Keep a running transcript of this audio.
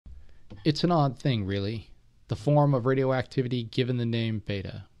It's an odd thing, really, the form of radioactivity given the name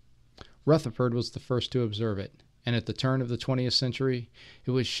beta. Rutherford was the first to observe it, and at the turn of the 20th century,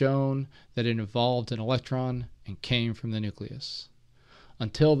 it was shown that it involved an electron and came from the nucleus.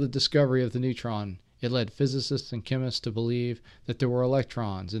 Until the discovery of the neutron, it led physicists and chemists to believe that there were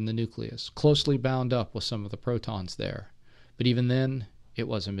electrons in the nucleus, closely bound up with some of the protons there. But even then, it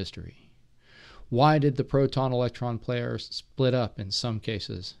was a mystery. Why did the proton-electron pairs split up in some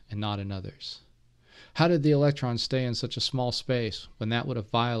cases and not in others? How did the electron stay in such a small space when that would have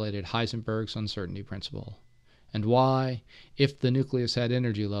violated Heisenberg's uncertainty principle? And why, if the nucleus had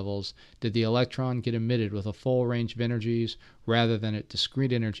energy levels, did the electron get emitted with a full range of energies rather than at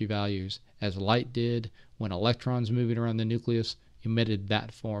discrete energy values, as light did when electrons moving around the nucleus emitted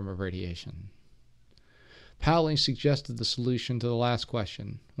that form of radiation? Pauli suggested the solution to the last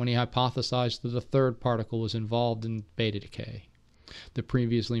question when he hypothesized that a third particle was involved in beta decay, the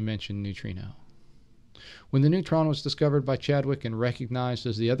previously mentioned neutrino. When the neutron was discovered by Chadwick and recognized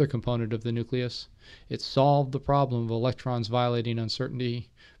as the other component of the nucleus, it solved the problem of electrons violating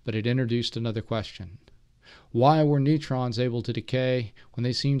uncertainty, but it introduced another question. Why were neutrons able to decay when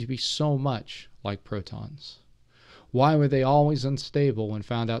they seemed to be so much like protons? Why were they always unstable when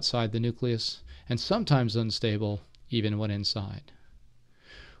found outside the nucleus, and sometimes unstable even when inside?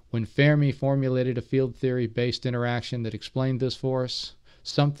 When Fermi formulated a field theory-based interaction that explained this for us,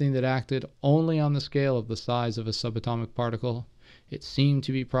 something that acted only on the scale of the size of a subatomic particle, it seemed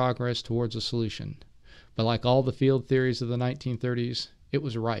to be progress towards a solution. But like all the field theories of the 1930s, it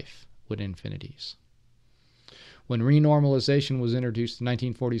was rife with infinities. When renormalization was introduced in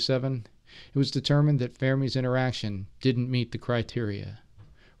 1947, it was determined that Fermi's interaction didn't meet the criteria.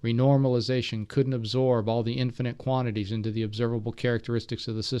 Renormalization couldn't absorb all the infinite quantities into the observable characteristics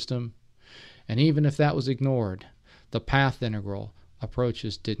of the system, and even if that was ignored, the path integral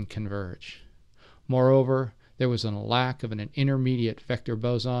approaches didn't converge. Moreover, there was a lack of an intermediate vector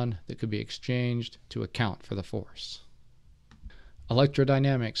boson that could be exchanged to account for the force.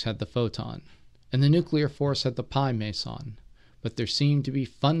 Electrodynamics had the photon, and the nuclear force had the pi meson, but there seemed to be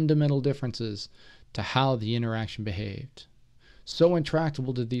fundamental differences to how the interaction behaved. So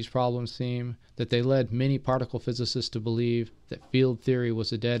intractable did these problems seem that they led many particle physicists to believe that field theory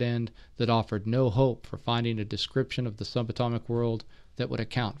was a dead end that offered no hope for finding a description of the subatomic world that would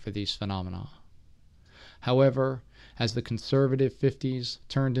account for these phenomena. However, as the conservative 50s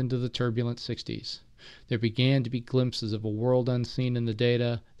turned into the turbulent 60s, there began to be glimpses of a world unseen in the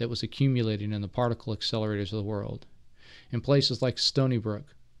data that was accumulating in the particle accelerators of the world. In places like Stony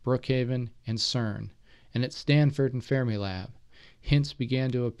Brook, Brookhaven, and CERN, and at Stanford and Fermilab, hints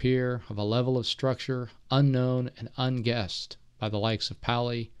began to appear of a level of structure unknown and unguessed by the likes of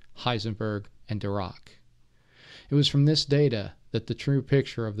Pauli, Heisenberg, and Dirac. It was from this data that the true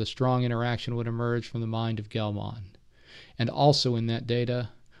picture of the strong interaction would emerge from the mind of Gell-Mann. And also in that data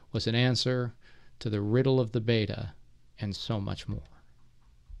was an answer to the riddle of the beta and so much more.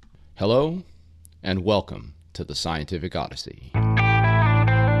 Hello, and welcome to the Scientific Odyssey.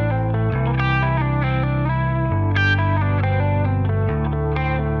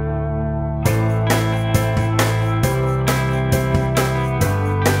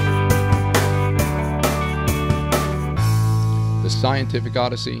 The Scientific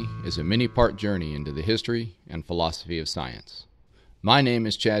Odyssey is a many-part journey into the history and philosophy of science. My name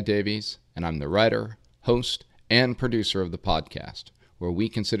is Chad Davies, and I'm the writer, host, and producer of the podcast, where we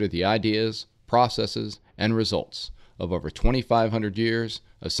consider the ideas, processes, and results of over 2,500 years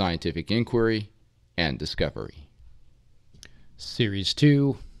of scientific inquiry and discovery. Series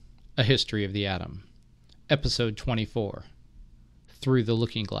 2, A History of the Atom. Episode 24, Through the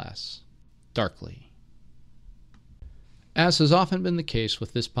Looking Glass, Darkly. As has often been the case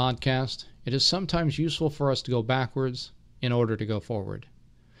with this podcast, it is sometimes useful for us to go backwards in order to go forward.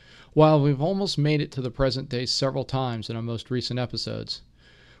 While we've almost made it to the present day several times in our most recent episodes,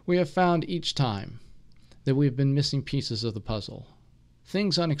 we have found each time that we've been missing pieces of the puzzle,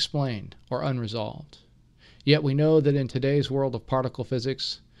 things unexplained or unresolved. Yet we know that in today's world of particle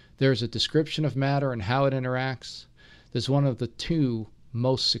physics, there is a description of matter and how it interacts that's one of the two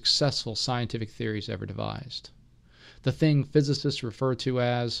most successful scientific theories ever devised. The thing physicists refer to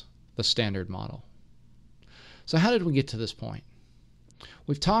as the Standard Model. So how did we get to this point?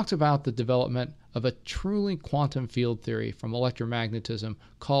 We've talked about the development of a truly quantum field theory from electromagnetism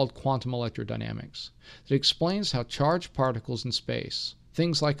called quantum electrodynamics that explains how charged particles in space,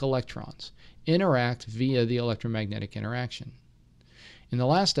 things like electrons, interact via the electromagnetic interaction. In the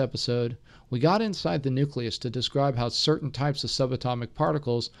last episode, we got inside the nucleus to describe how certain types of subatomic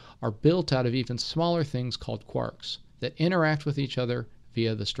particles are built out of even smaller things called quarks that interact with each other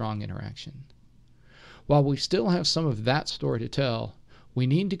via the strong interaction. While we still have some of that story to tell, we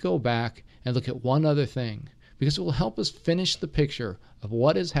need to go back and look at one other thing, because it will help us finish the picture of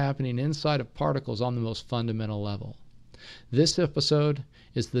what is happening inside of particles on the most fundamental level. This episode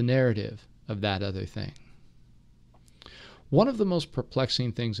is the narrative of that other thing. One of the most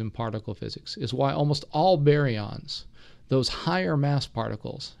perplexing things in particle physics is why almost all baryons, those higher mass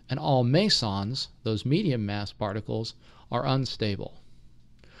particles, and all mesons, those medium mass particles, are unstable.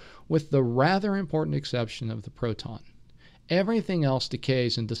 With the rather important exception of the proton, everything else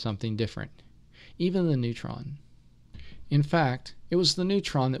decays into something different, even the neutron. In fact, it was the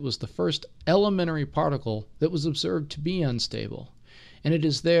neutron that was the first elementary particle that was observed to be unstable, and it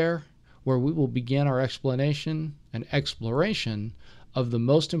is there where we will begin our explanation and exploration of the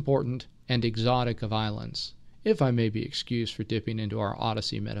most important and exotic of islands, if I may be excused for dipping into our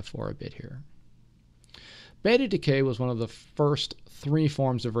Odyssey metaphor a bit here. Beta decay was one of the first three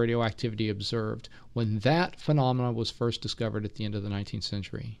forms of radioactivity observed when that phenomenon was first discovered at the end of the 19th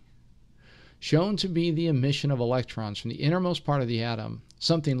century. Shown to be the emission of electrons from the innermost part of the atom,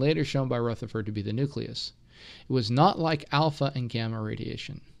 something later shown by Rutherford to be the nucleus, it was not like alpha and gamma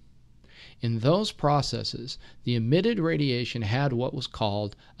radiation. In those processes, the emitted radiation had what was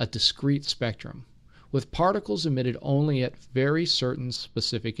called a discrete spectrum, with particles emitted only at very certain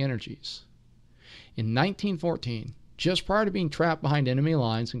specific energies. In 1914, just prior to being trapped behind enemy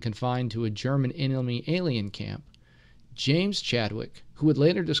lines and confined to a German enemy alien camp, James Chadwick, who would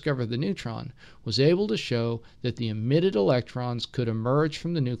later discover the neutron, was able to show that the emitted electrons could emerge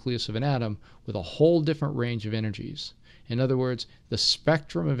from the nucleus of an atom with a whole different range of energies. In other words, the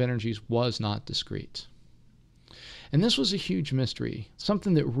spectrum of energies was not discrete. And this was a huge mystery,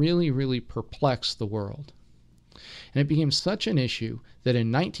 something that really perplexed the world. And it became such an issue that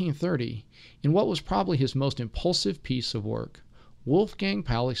in 1930, in what was probably his most impulsive piece of work, Wolfgang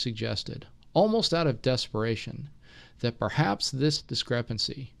Pauli suggested, almost out of desperation, that perhaps this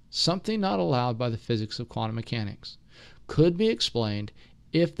discrepancy, something not allowed by the physics of quantum mechanics, could be explained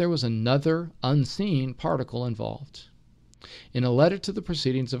if there was another unseen particle involved. In a letter to the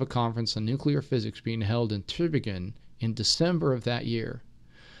proceedings of a conference on nuclear physics being held in Tübingen in December of that year,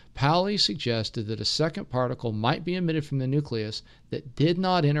 Pauli suggested that a second particle might be emitted from the nucleus that did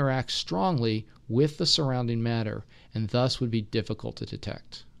not interact strongly with the surrounding matter and thus would be difficult to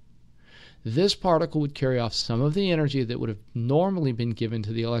detect. This particle would carry off some of the energy that would have normally been given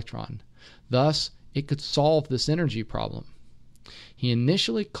to the electron. Thus, it could solve this energy problem. He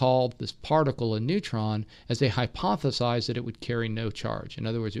initially called this particle a neutron as they hypothesized that it would carry no charge. In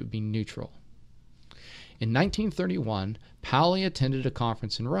other words, it would be neutral. In 1931, Pauli attended a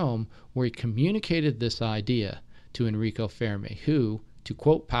conference in Rome where he communicated this idea to Enrico Fermi, who, to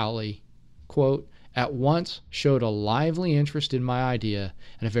quote Pauli, quote, at once showed a lively interest in my idea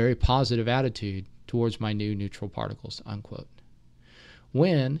and a very positive attitude towards my new neutral particles, unquote.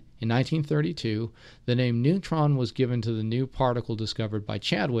 When, in 1932, the name neutron was given to the new particle discovered by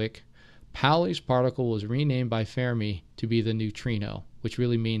Chadwick, Pauli's particle was renamed by Fermi to be the neutrino, which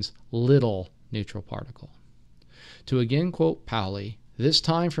really means little neutral particle. To again quote Pauli, this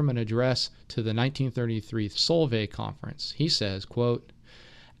time from an address to the 1933 Solvay conference, he says, quote,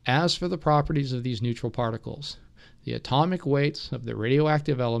 as for the properties of these neutral particles, the atomic weights of the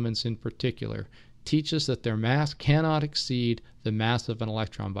radioactive elements in particular teach us that their mass cannot exceed the mass of an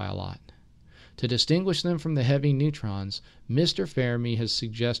electron by a lot. To distinguish them from the heavy neutrons, Mr. Fermi has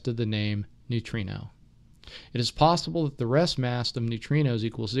suggested the name neutrino. It is possible that the rest mass of neutrinos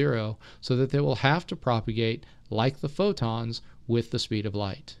equals 0, so that they will have to propagate, like the photons, with the speed of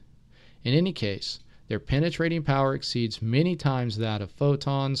light. In any case, their penetrating power exceeds many times that of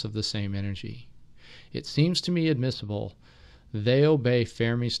photons of the same energy. It seems to me admissible they obey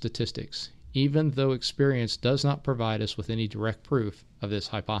Fermi's statistics, even though experience does not provide us with any direct proof of this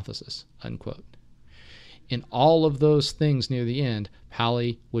hypothesis, unquote. In all of those things near the end,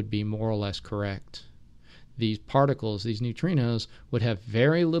 Pauli would be more or less correct. These particles, these neutrinos, would have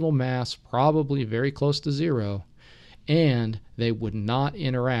very little mass, probably very close to 0, and they would not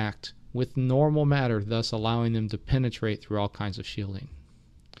interact with normal matter, thus allowing them to penetrate through all kinds of shielding.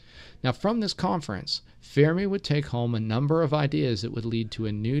 Now, from this conference, Fermi would take home a number of ideas that would lead to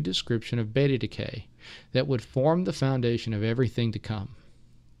a new description of beta decay that would form the foundation of everything to come.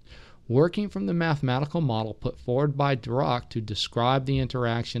 Working from the mathematical model put forward by Dirac to describe the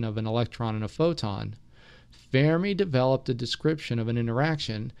interaction of an electron and a photon, Fermi developed a description of an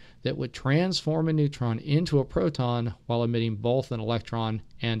interaction that would transform a neutron into a proton while emitting both an electron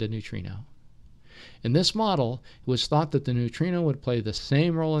and a neutrino. In this model, it was thought that the neutrino would play the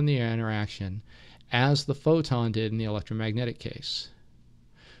same role in the interaction as the photon did in the electromagnetic case.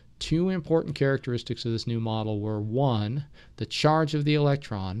 two important characteristics of this new model were, one, the charge of the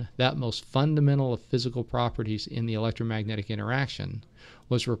electron, that most fundamental of physical properties in the electromagnetic interaction,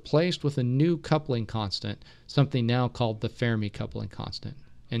 was replaced with a new coupling constant, something now called the Fermi coupling constant.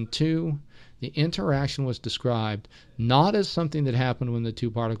 And two, the interaction was described not as something that happened when the two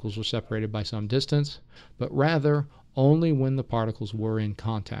particles were separated by some distance, but rather only when the particles were in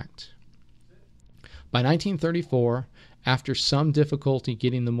contact. By 1934, after some difficulty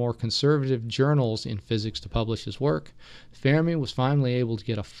getting the more conservative journals in physics to publish his work, Fermi was finally able to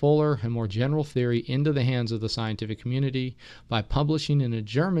get a fuller and more general theory into the hands of the scientific community by publishing in a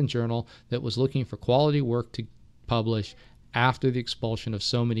German journal that was looking for quality work to publish after the expulsion of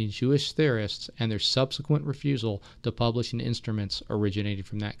so many Jewish theorists and their subsequent refusal to publish in instruments originating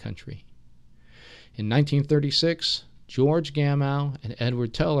from that country. In 1936, George Gamow and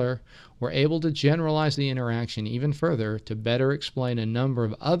Edward Teller were able to generalize the interaction even further to better explain a number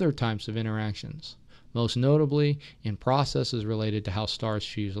of other types of interactions, most notably in processes related to how stars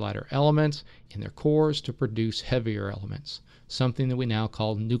fuse lighter elements in their cores to produce heavier elements, something that we now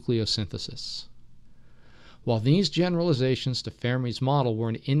call nucleosynthesis. While these generalizations to Fermi's model were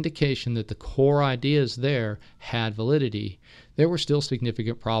an indication that the core ideas there had validity, there were still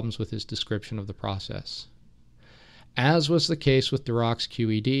significant problems with his description of the process. As was the case with Dirac's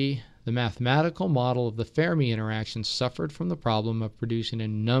QED, the mathematical model of the Fermi interaction suffered from the problem of producing a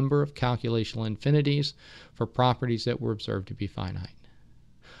number of calculational infinities for properties that were observed to be finite.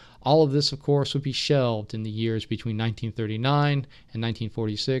 All of this, of course, would be shelved in the years between 1939 and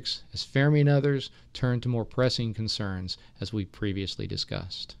 1946 as Fermi and others turned to more pressing concerns, as we previously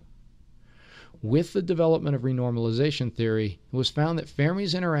discussed. With the development of renormalization theory, it was found that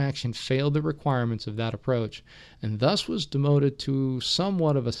Fermi's interaction failed the requirements of that approach and thus was demoted to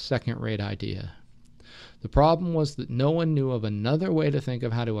somewhat of a second-rate idea. The problem was that no one knew of another way to think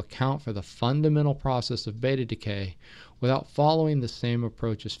of how to account for the fundamental process of beta decay without following the same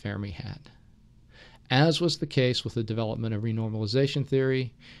approach as Fermi had. As was the case with the development of renormalization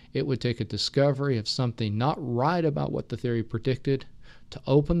theory, it would take a discovery of something not right about what the theory predicted to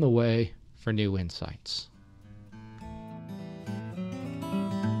open the way for new insights.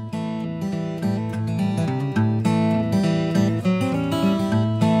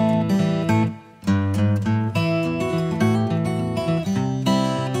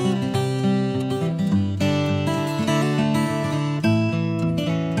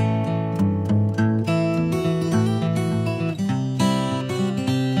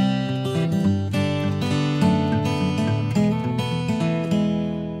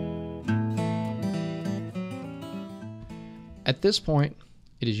 At this point,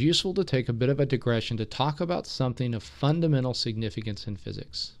 it is useful to take a bit of a digression to talk about something of fundamental significance in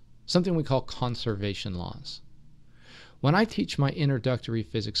physics, something we call conservation laws. When I teach my introductory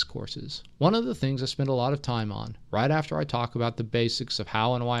physics courses, one of the things I spend a lot of time on, right after I talk about the basics of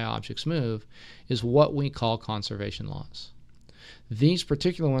how and why objects move, is what we call conservation laws. These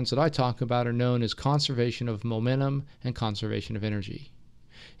particular ones that I talk about are known as conservation of momentum and conservation of energy.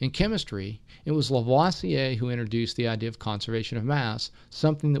 In chemistry, it was Lavoisier who introduced the idea of conservation of mass,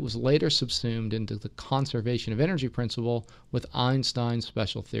 something that was later subsumed into the conservation of energy principle with Einstein's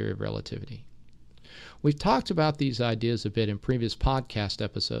special theory of relativity. We've talked about these ideas a bit in previous podcast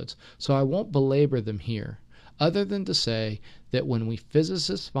episodes, so I won't belabor them here, other than to say that when we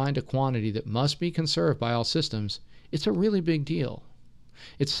physicists find a quantity that must be conserved by all systems, it's a really big deal.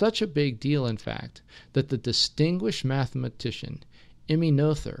 It's such a big deal, in fact, that the distinguished mathematician Emmy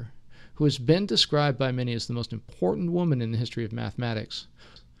Noether, who has been described by many as the most important woman in the history of mathematics,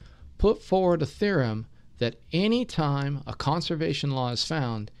 put forward a theorem that any time a conservation law is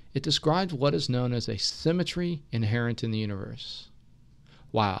found, it describes what is known as a symmetry inherent in the universe.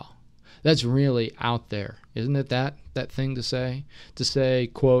 Wow, that's really out there, isn't it, that thing to say? To say,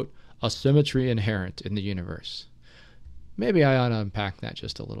 quote, a symmetry inherent in the universe. Maybe I ought to unpack that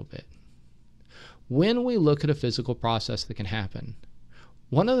just a little bit. When we look at a physical process that can happen,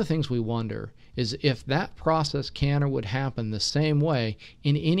 one of the things we wonder is if that process can or would happen the same way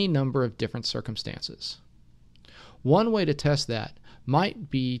in any number of different circumstances. One way to test that might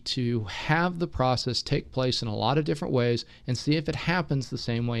be to have the process take place in a lot of different ways and see if it happens the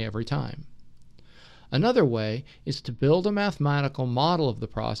same way every time. Another way is to build a mathematical model of the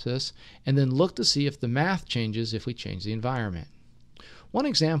process and then look to see if the math changes if we change the environment. One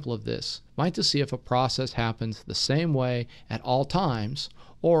example of this might be to see if a process happens the same way at all times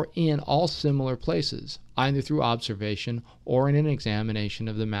or in all similar places, either through observation or in an examination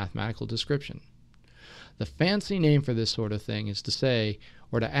of the mathematical description. The fancy name for this sort of thing is to say,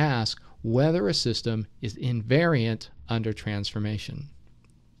 or to ask, whether a system is invariant under transformation.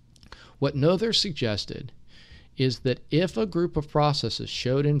 What Noether suggested is that if a group of processes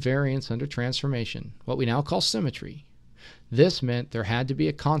showed invariance under transformation, what we now call symmetry, this meant there had to be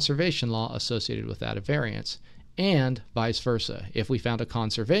a conservation law associated with that invariance, and vice versa. If we found a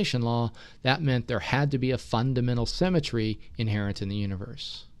conservation law, that meant there had to be a fundamental symmetry inherent in the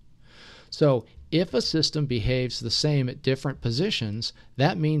universe. So if a system behaves the same at different positions,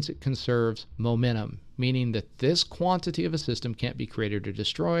 that means it conserves momentum, meaning that this quantity of a system can't be created or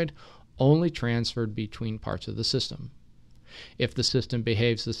destroyed, only transferred between parts of the system. If the system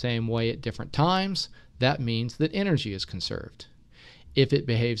behaves the same way at different times, that means that energy is conserved. If it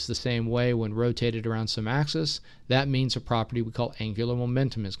behaves the same way when rotated around some axis, that means a property we call angular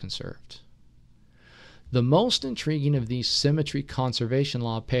momentum is conserved. The most intriguing of these symmetry conservation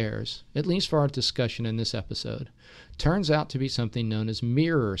law pairs, at least for our discussion in this episode, turns out to be something known as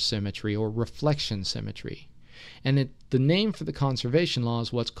mirror symmetry or reflection symmetry. And the name for the conservation law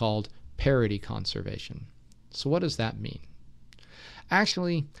is what's called parity conservation. So what does that mean?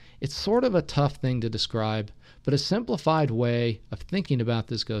 Actually, it's sort of a tough thing to describe, but a simplified way of thinking about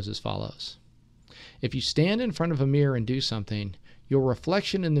this goes as follows. If you stand in front of a mirror and do something, your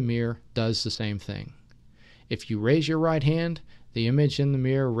reflection in the mirror does the same thing. If you raise your right hand, the image in the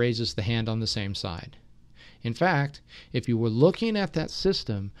mirror raises the hand on the same side. In fact, if you were looking at that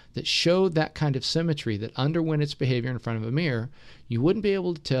system that showed that kind of symmetry that underwent its behavior in front of a mirror, you wouldn't be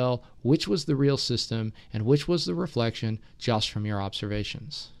able to tell which was the real system and which was the reflection just from your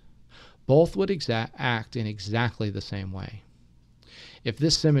observations. Both would act in exactly the same way. If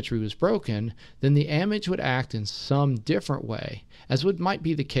this symmetry was broken, then the image would act in some different way, as might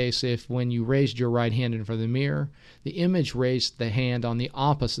be the case if when you raised your right hand in front of the mirror, the image raised the hand on the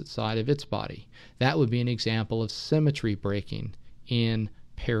opposite side of its body. That would be an example of symmetry breaking in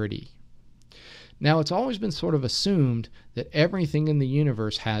parity. Now, it's always been sort of assumed that everything in the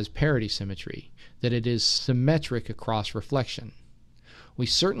universe has parity symmetry, that it is symmetric across reflection. We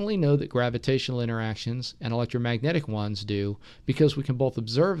certainly know that gravitational interactions and electromagnetic ones do because we can both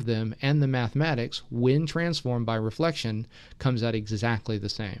observe them, and the mathematics, when transformed by reflection, comes out exactly the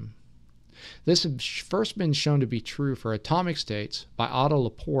same. This has first been shown to be true for atomic states by Otto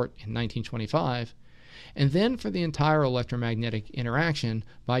Laporte in 1925, and then for the entire electromagnetic interaction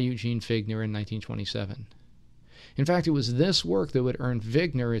by Eugene Wigner in 1927. In fact, it was this work that would earn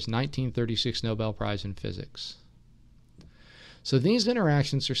Wigner his 1936 Nobel Prize in Physics. So these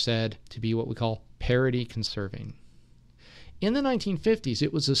interactions are said to be what we call parity conserving. In the 1950s,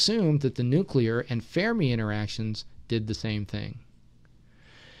 it was assumed that the nuclear and Fermi interactions did the same thing.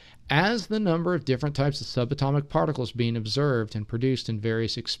 As the number of different types of subatomic particles being observed and produced in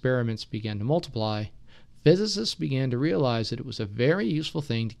various experiments began to multiply, physicists began to realize that it was a very useful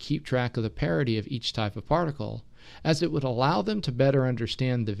thing to keep track of the parity of each type of particle, as it would allow them to better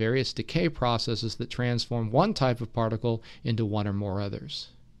understand the various decay processes that transform one type of particle into one or more others.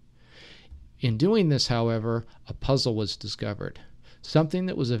 In doing this, however, a puzzle was discovered, something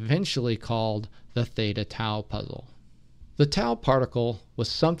that was eventually called the theta-tau puzzle. The tau particle was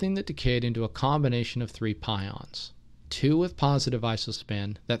something that decayed into a combination of three pions, two with positive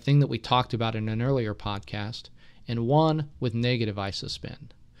isospin, that thing that we talked about in an earlier podcast, and one with negative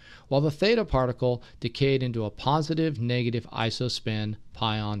isospin, while the theta particle decayed into a positive-negative isospin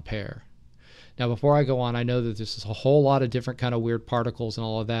pion pair. Now, before I go on, I know that this is a whole lot of different kind of weird particles and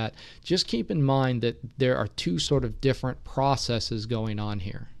all of that. Just keep in mind that there are two sort of different processes going on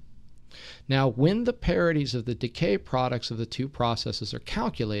here. Now, when the parities of the decay products of the two processes are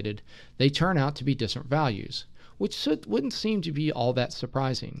calculated, they turn out to be different values, which wouldn't seem to be all that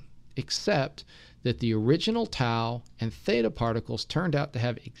surprising, except that the original tau and theta particles turned out to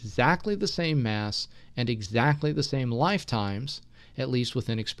have exactly the same mass and exactly the same lifetimes, at least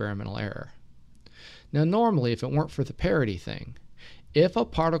within experimental error. Now, normally, if it weren't for the parity thing, if a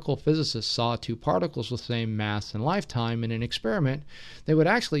particle physicist saw two particles with the same mass and lifetime in an experiment, they would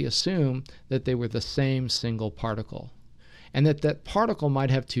actually assume that they were the same single particle, and that that particle might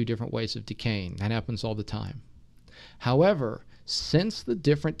have two different ways of decaying. That happens all the time. However, since the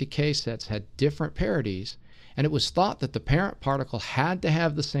different decay sets had different parities, and it was thought that the parent particle had to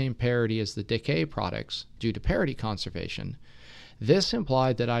have the same parity as the decay products due to parity conservation, this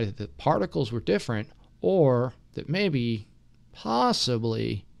implied that either the particles were different or that maybe,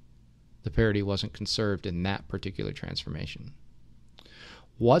 possibly, the parity wasn't conserved in that particular transformation.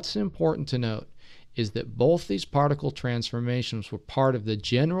 What's important to note is that both these particle transformations were part of the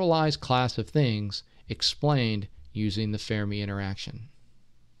generalized class of things explained using the Fermi interaction.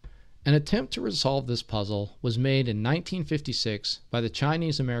 An attempt to resolve this puzzle was made in 1956 by the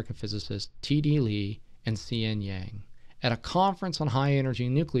Chinese-American physicists T.D. Li and C.N. Yang, at a conference on high-energy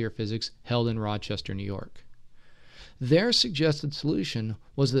nuclear physics held in Rochester, New York. Their suggested solution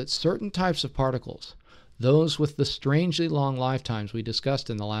was that certain types of particles, those with the strangely long lifetimes we discussed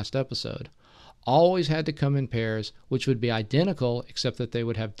in the last episode, always had to come in pairs which would be identical except that they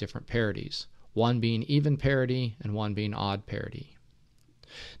would have different parities, one being even parity and one being odd parity.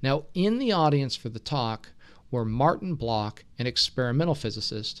 Now, in the audience for the talk were Martin Bloch, an experimental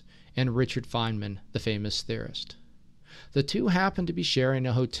physicist, and Richard Feynman, the famous theorist. The two happened to be sharing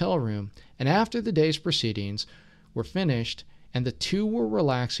a hotel room, and after the day's proceedings were finished and the two were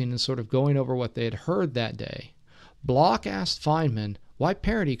relaxing and sort of going over what they had heard that day, Bloch asked Feynman why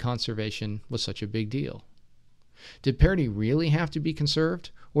parity conservation was such a big deal. Did parity really have to be conserved,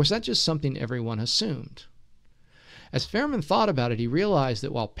 or was that just something everyone assumed? As Feynman thought about it, he realized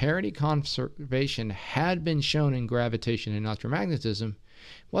that while parity conservation had been shown in gravitation and electromagnetism, it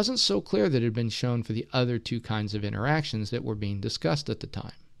wasn't so clear that it had been shown for the other two kinds of interactions that were being discussed at the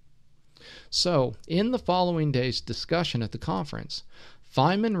time. So, in the following day's discussion at the conference,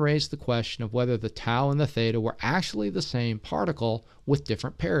 Feynman raised the question of whether the tau and the theta were actually the same particle with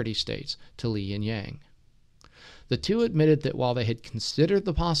different parity states to Li and Yang. The two admitted that while they had considered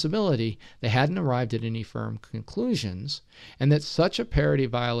the possibility, they hadn't arrived at any firm conclusions, and that such a parity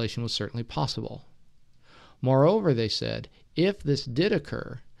violation was certainly possible. Moreover, they said, if this did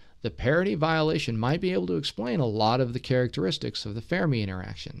occur, the parity violation might be able to explain a lot of the characteristics of the Fermi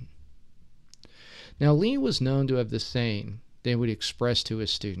interaction. Now, Li was known to have this saying they would express to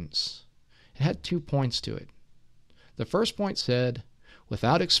his students. It had 2 points to it. The first point said,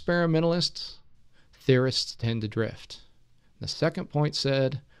 without experimentalists, theorists tend to drift. The second point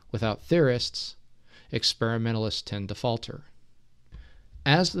said, without theorists, experimentalists tend to falter.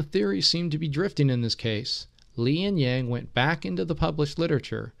 As the theory seemed to be drifting in this case, Li and Yang went back into the published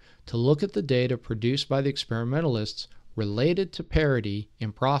literature to look at the data produced by the experimentalists related to parity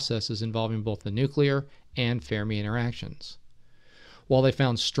in processes involving both the nuclear and Fermi interactions. While they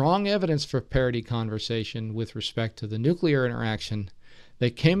found strong evidence for parity conservation with respect to the nuclear interaction, they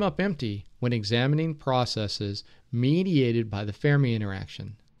came up empty when examining processes mediated by the Fermi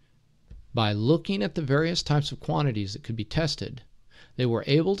interaction. By looking at the various types of quantities that could be tested, they were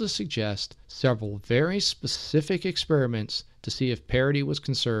able to suggest several very specific experiments to see if parity was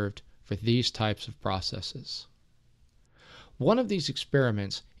conserved for these types of processes. One of these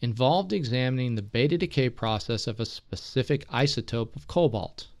experiments involved examining the beta decay process of a specific isotope of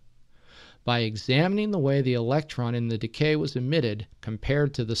cobalt. By examining the way the electron in the decay was emitted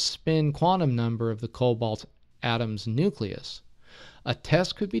compared to the spin quantum number of the cobalt atom's nucleus, a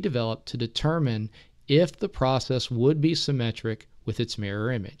test could be developed to determine if the process would be symmetric with its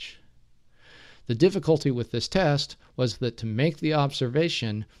mirror image. The difficulty with this test was that to make the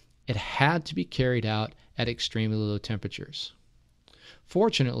observation, it had to be carried out at extremely low temperatures.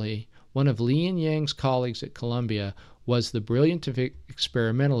 Fortunately, one of Li and Yang's colleagues at Columbia was the brilliant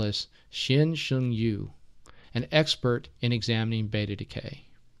experimentalist Xin-Sheng Yu, an expert in examining beta decay.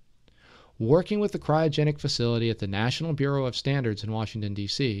 Working with the cryogenic facility at the National Bureau of Standards in Washington,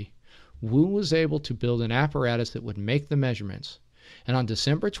 D.C., Wu was able to build an apparatus that would make the measurements, and on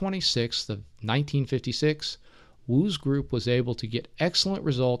December 26th of 1956, Wu's group was able to get excellent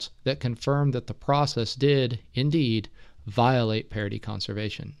results that confirmed that the process did, indeed, violate parity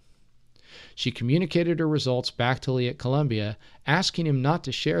conservation. She communicated her results back to Li at Columbia, asking him not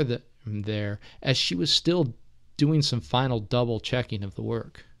to share them there as she was still doing some final double-checking of the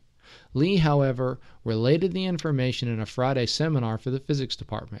work. Li, however, related the information in a Friday seminar for the physics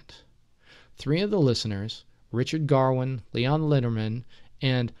department. 3 of the listeners, Richard Garwin, Leon Lederman,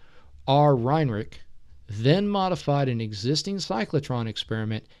 and R. Reinrich, then modified an existing cyclotron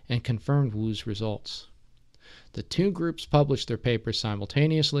experiment and confirmed Wu's results. The 2 groups published their papers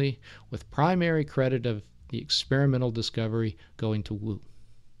simultaneously, with primary credit of the experimental discovery going to Wu.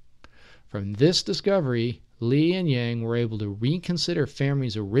 From this discovery, Li and Yang were able to reconsider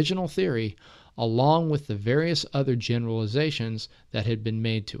Fermi's original theory along with the various other generalizations that had been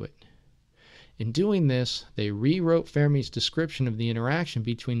made to it. In doing this, they rewrote Fermi's description of the interaction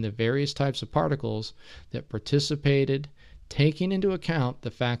between the various types of particles that participated, taking into account the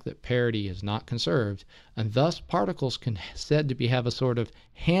fact that parity is not conserved, and thus particles can be said to have a sort of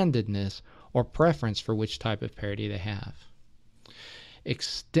handedness or preference for which type of parity they have.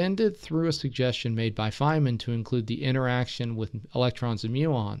 Extended through a suggestion made by Feynman to include the interaction with electrons and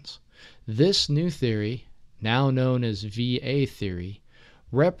muons, this new theory, now known as VA theory,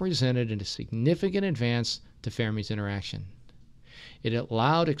 represented a significant advance to Fermi's interaction. it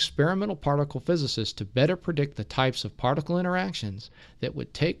allowed experimental particle physicists to better predict the types of particle interactions that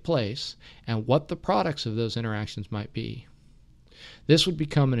would take place and what the products of those interactions might be. This would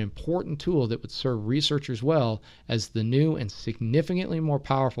become an important tool that would serve researchers well as the new and significantly more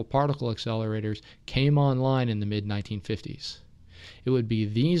powerful particle accelerators came online in the mid-1950s. It would be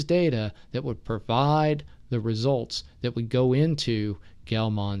these data that would provide the results that would go into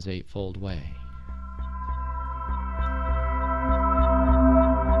Gell-Mann's eightfold way.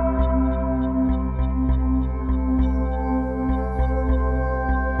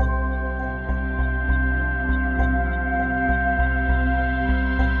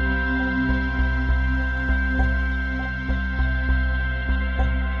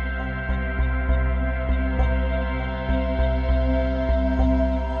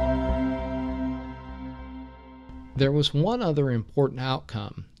 There was one other important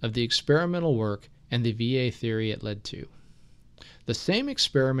outcome of the experimental work and the VA theory it led to. The same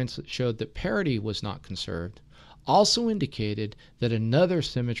experiments that showed that parity was not conserved also indicated that another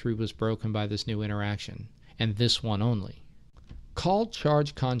symmetry was broken by this new interaction, and this one only. Called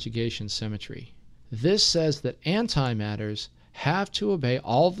charge conjugation symmetry, this says that antimatters have to obey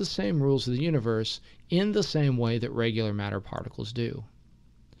all the same rules of the universe in the same way that regular matter particles do.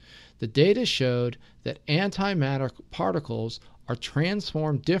 The data showed that antimatter particles are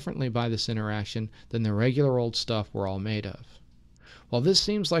transformed differently by this interaction than the regular old stuff we're all made of. While this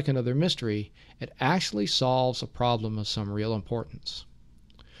seems like another mystery, it actually solves a problem of some real importance.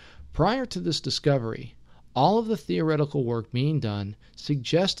 Prior to this discovery, all of the theoretical work being done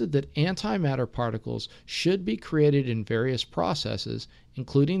suggested that antimatter particles should be created in various processes,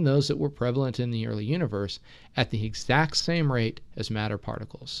 including those that were prevalent in the early universe, at the exact same rate as matter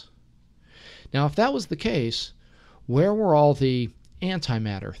particles. Now, if that was the case, where were all the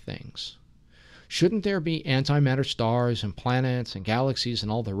antimatter things? Shouldn't there be antimatter stars and planets and galaxies and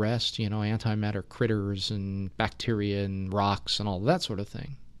all the rest, antimatter critters and bacteria and rocks and all that sort of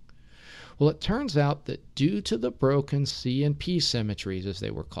thing? Well, it turns out that due to the broken C and P symmetries, as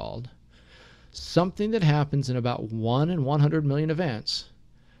they were called, something that happens in about 1 in 100 million events,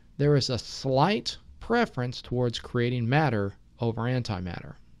 there is a slight preference towards creating matter over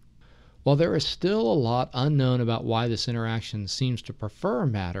antimatter. While there is still a lot unknown about why this interaction seems to prefer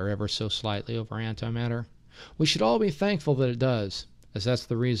matter ever so slightly over antimatter, we should all be thankful that it does, as that's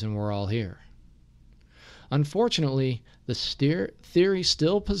the reason we're all here. Unfortunately, the theory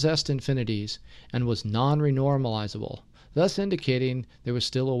still possessed infinities and was non-renormalizable, thus indicating there was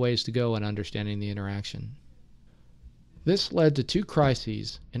still a ways to go in understanding the interaction. This led to two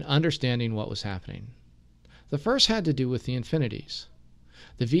crises in understanding what was happening. The first had to do with the infinities.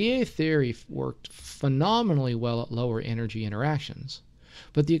 The VA theory worked phenomenally well at lower energy interactions,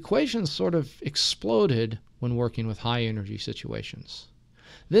 but the equations sort of exploded when working with high energy situations.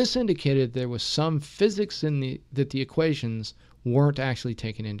 This indicated there was some physics that the equations weren't actually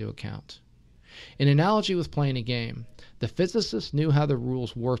taken into account. In analogy with playing a game, the physicists knew how the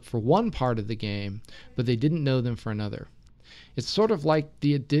rules worked for one part of the game, but they didn't know them for another. It's sort of like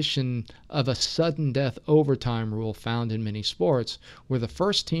the addition of a sudden death overtime rule found in many sports, where the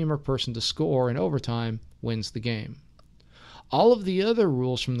first team or person to score in overtime wins the game. All of the other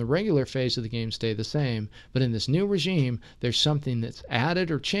rules from the regular phase of the game stay the same, but in this new regime, there's something that's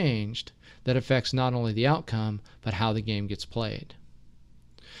added or changed that affects not only the outcome, but how the game gets played.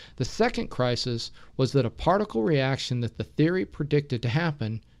 The second crisis was that a particle reaction that the theory predicted to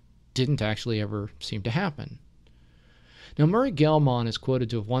happen didn't actually ever seem to happen. Now, Murray Gell-Mann is quoted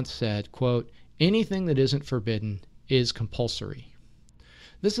to have once said, quote, "Anything that isn't forbidden is compulsory."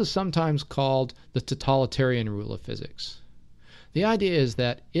 This is sometimes called the totalitarian rule of physics. The idea is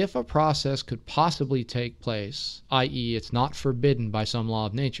that if a process could possibly take place, i.e. it's not forbidden by some law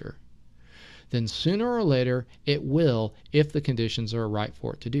of nature, then sooner or later it will if the conditions are right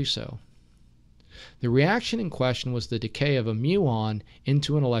for it to do so. The reaction in question was the decay of a muon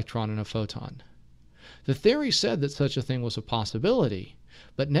into an electron and a photon. The theory said that such a thing was a possibility,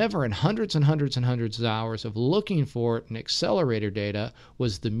 but never in hundreds and hundreds and hundreds of hours of looking for it in accelerator data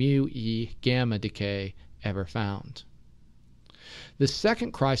was the mu-E gamma decay ever found. This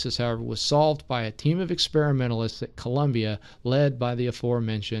second crisis, however, was solved by a team of experimentalists at Columbia led by the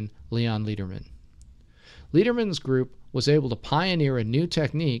aforementioned Leon Lederman. Lederman's group was able to pioneer a new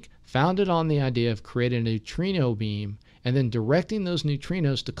technique founded on the idea of creating a neutrino beam and then directing those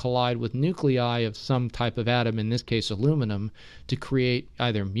neutrinos to collide with nuclei of some type of atom, in this case aluminum, to create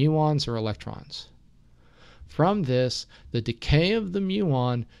either muons or electrons. From this, the decay of the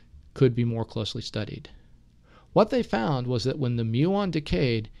muon could be more closely studied. What they found was that when the muon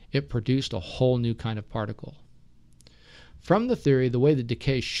decayed, it produced a whole new kind of particle. From the theory, the way the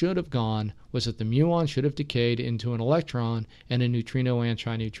decay should have gone was that the muon should have decayed into an electron and a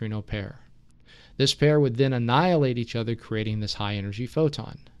neutrino-antineutrino pair. This pair would then annihilate each other, creating this high-energy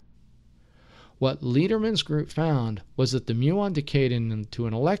photon. What Lederman's group found was that the muon decayed into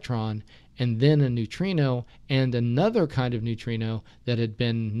an electron and then a neutrino and another kind of neutrino that had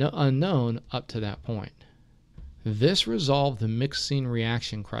been unknown up to that point. This resolved the mixing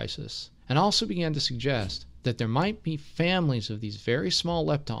reaction crisis and also began to suggest that there might be families of these very small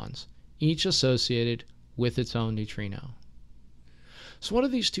leptons, each associated with its own neutrino. So what do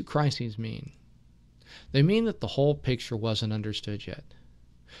these two crises mean? They mean that the whole picture wasn't understood yet.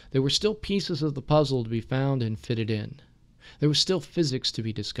 There were still pieces of the puzzle to be found and fitted in. There was still physics to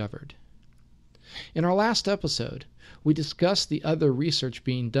be discovered. In our last episode, we discussed the other research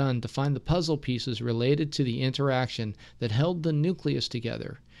being done to find the puzzle pieces related to the interaction that held the nucleus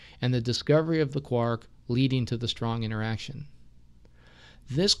together and the discovery of the quark leading to the strong interaction.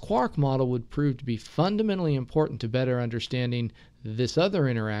 This quark model would prove to be fundamentally important to better understanding this other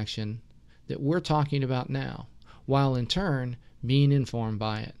interaction that we're talking about now, while in turn being informed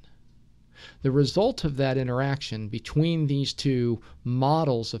by it. The result of that interaction between these two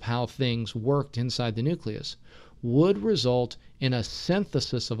models of how things worked inside the nucleus would result in a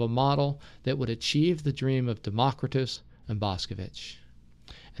synthesis of a model that would achieve the dream of Democritus and Boscovich.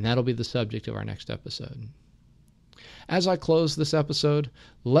 And that'll be the subject of our next episode. As I close this episode,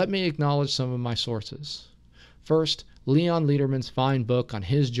 let me acknowledge some of my sources. First, Leon Lederman's fine book on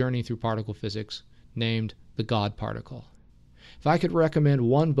his journey through particle physics, named The God Particle. If I could recommend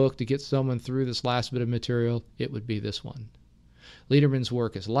one book to get someone through this last bit of material, it would be this one. Lederman's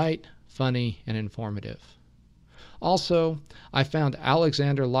work is light, funny, and informative. Also, I found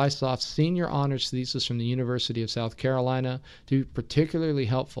Alexander Lysov's senior honors thesis from the University of South Carolina to be particularly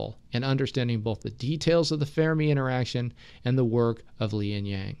helpful in understanding both the details of the Fermi interaction and the work of Li and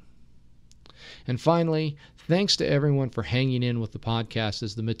Yang. And finally, thanks to everyone for hanging in with the podcast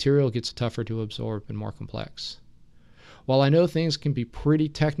as the material gets tougher to absorb and more complex. While I know things can be pretty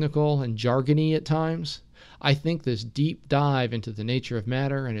technical and jargony at times, I think this deep dive into the nature of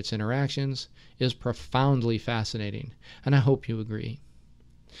matter and its interactions is profoundly fascinating, and I hope you agree.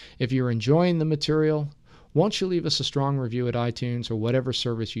 If you're enjoying the material, won't you leave us a strong review at iTunes or whatever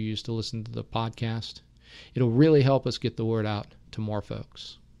service you use to listen to the podcast? It'll really help us get the word out to more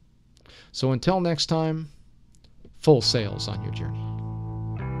folks. So until next time, full sails on your journey.